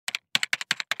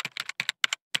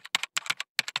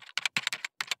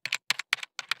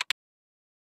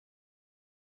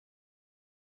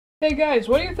Hey guys,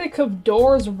 what do you think of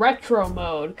Doors Retro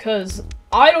Mode? Cause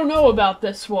I don't know about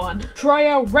this one. Try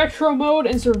out Retro Mode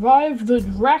and survive the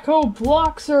Draco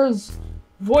Bloxer's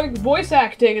voice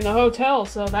acting in the hotel,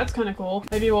 so that's kinda cool.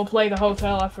 Maybe we'll play the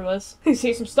hotel after this. You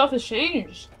see, some stuff has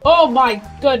changed. Oh my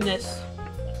goodness.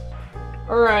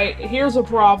 Alright, here's a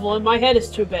problem. My head is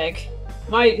too big.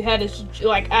 My head is,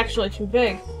 like, actually too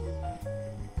big.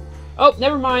 Oh,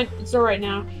 never mind. It's alright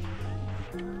now.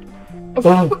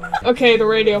 Okay, the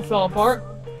radio fell apart.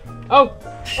 Oh!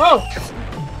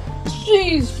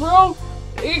 Jeez, bro!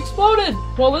 It exploded!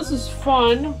 Well, this is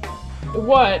fun.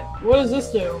 What? What does this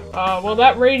do? Well,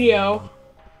 that radio...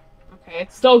 Okay,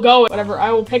 it's still going. Whatever,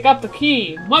 I will pick up the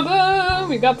key. Mother!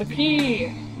 We got the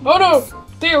key! Oh no!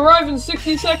 They arrive in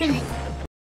 60 seconds!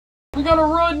 We gotta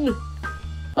run!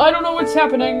 I don't know what's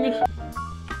happening.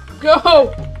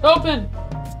 Go! Open!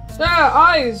 Ah,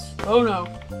 eyes! Oh no.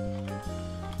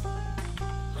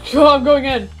 Oh, I'm going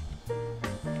in.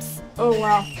 Oh,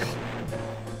 wow.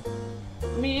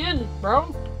 Let me in,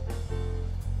 bro.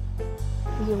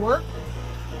 Does it work?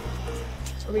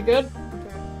 Are we good?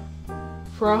 Okay.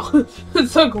 Bro,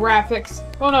 it's so graphics.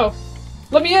 Oh no.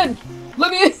 Let me in!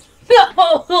 Let me in!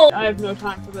 No! I have no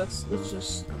time for this. Let's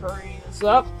just hurry this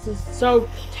up. This is so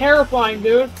terrifying,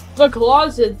 dude. The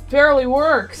closet barely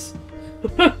works.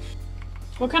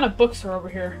 What kind of books are over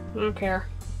here? I don't care.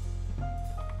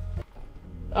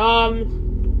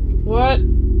 What?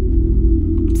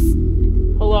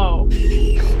 Hello.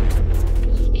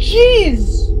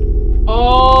 Jeez!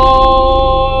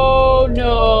 Oh,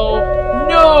 no.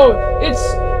 No! It's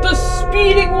the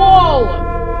speeding wall!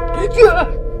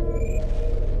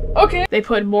 Okay. They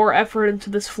put more effort into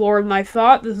this floor than I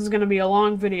thought. This is gonna be a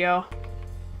long video.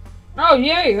 Oh,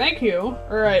 yay, thank you.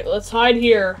 Alright, let's hide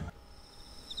here.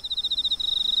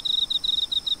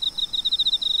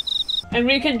 And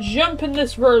we can jump in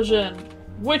this version,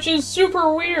 which is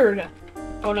super weird.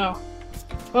 Oh no.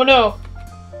 Oh no.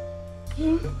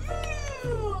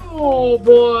 Oh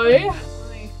boy.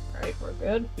 Alright, we're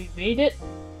good. We made it.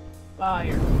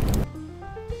 Fire.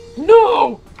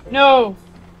 No! No!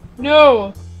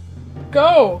 No!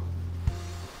 Go!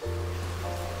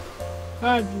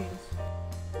 Ah, jeez.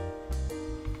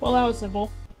 Well, that was simple.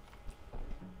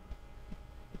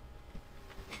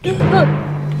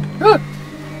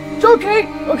 It's okay!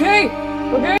 Okay!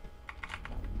 Okay!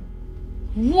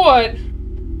 What?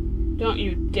 Don't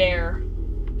you dare.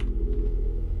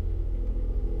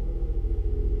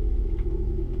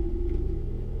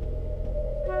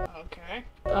 Okay.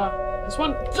 This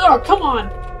one? Oh, come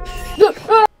on!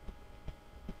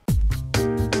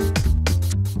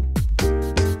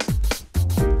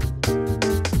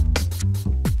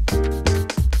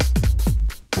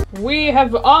 We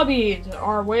have obbied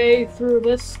our way through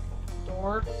this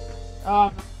door.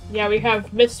 Yeah, we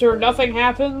have Mr. Nothing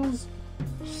Happens.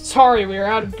 Sorry, we are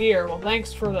out of gear. Well,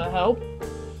 thanks for the help.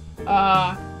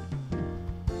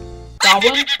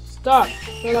 Goblin? Stop.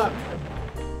 Shut up.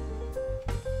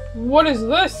 What is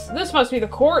this? This must be the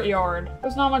courtyard.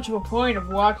 There's not much of a point of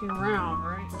walking around,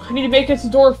 right? I need to make it to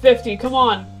door 50. Come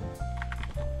on.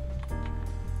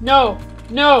 No.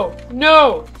 No.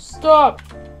 No. Stop.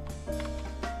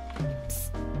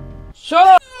 Shut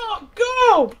up.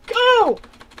 Go. Go.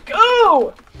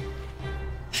 Go!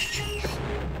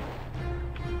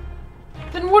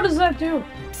 Then what does that do?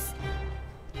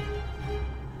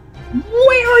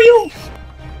 Where are you?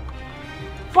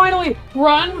 Finally!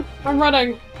 Run! I'm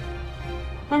running.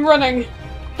 I'm running.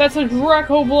 That's a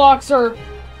Draco Bloxer.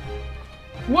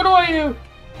 What do I do?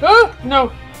 Oh!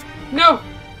 No. No!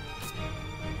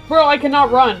 Bro, I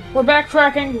cannot run. We're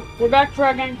backtracking. We're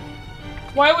backtracking.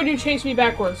 Why would you chase me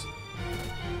backwards?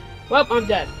 Well, I'm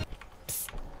dead.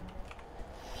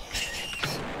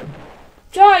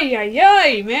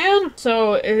 Yay, man!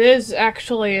 So, it is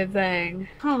actually a thing.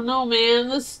 I don't know, man.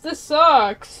 This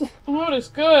sucks. The mode is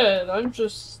good. I'm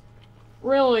just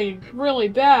really, really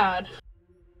bad.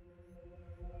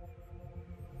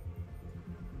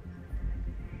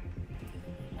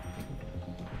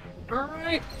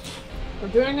 Alright. We're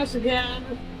doing this again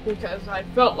because I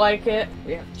felt like it.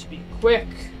 We have to be quick.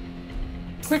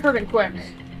 Quicker than quick.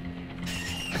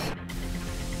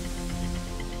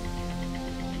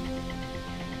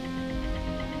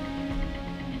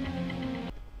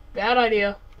 Bad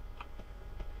idea.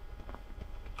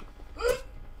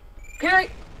 Okay.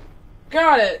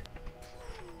 Got it.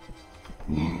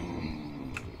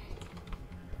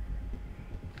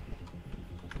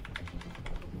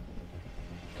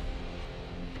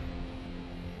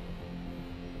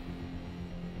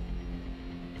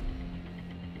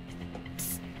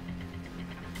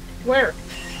 Where?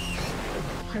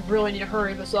 I really need to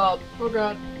hurry this up. Oh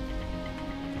god.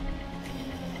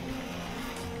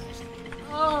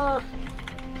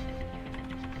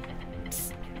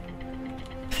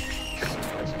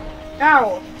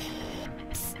 Ow!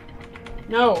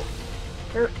 No.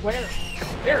 Where?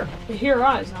 Here. Here,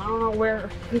 eyes. I don't know where.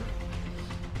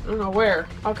 I don't know where.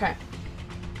 Okay.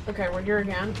 Okay, we're here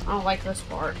again. I don't like this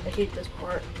part. I hate this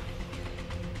part.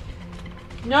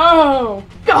 No!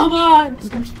 Come on!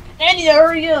 Any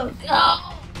area! No!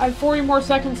 I have 40 more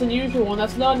seconds than usual, and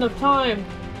that's not enough time.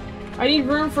 I need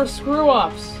room for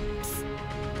screw-ups.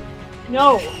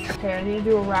 No! Okay, I need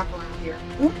to do a wraparound here.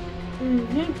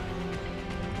 Mm-hmm.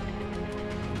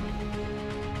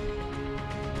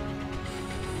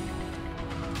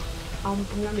 I'm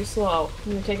gonna be slow.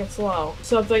 I'm gonna take it slow.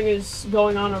 Something is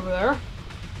going on over there.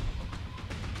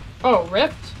 Oh,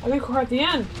 rift? I think we're at the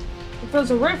end. If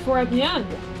there's a rift, we're at the end.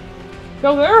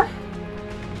 Go there?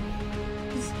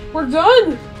 We're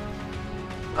done!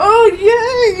 Oh,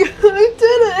 yay! I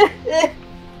did it!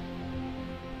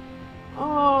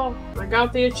 Oh, I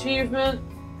got the achievement.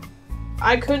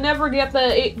 I could never get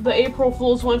the April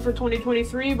Fool's one for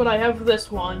 2023, but I have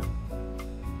this one.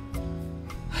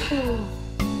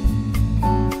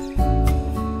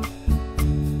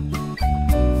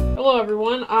 Hello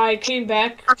everyone, I came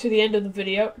back to the end of the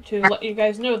video to let you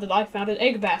guys know that I found an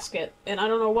egg basket, and I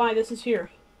don't know why this is here.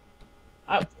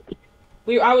 I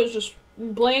was just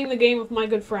playing the game with my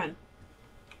good friend.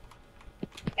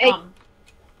 Egg.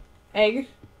 Egg?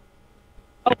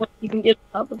 Oh, you can get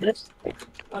on top of this.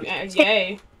 Okay,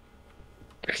 yay.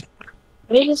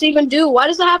 What does this even do? Why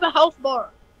does it have a health bar?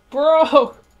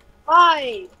 Bro!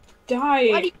 Why?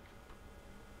 Die!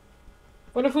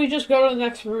 What if we just go to the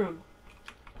next room?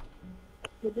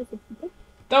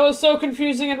 That was so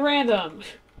confusing and random.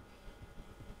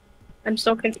 I'm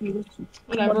so confused.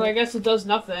 Whatever, I guess it does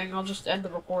nothing. I'll just end the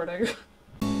recording.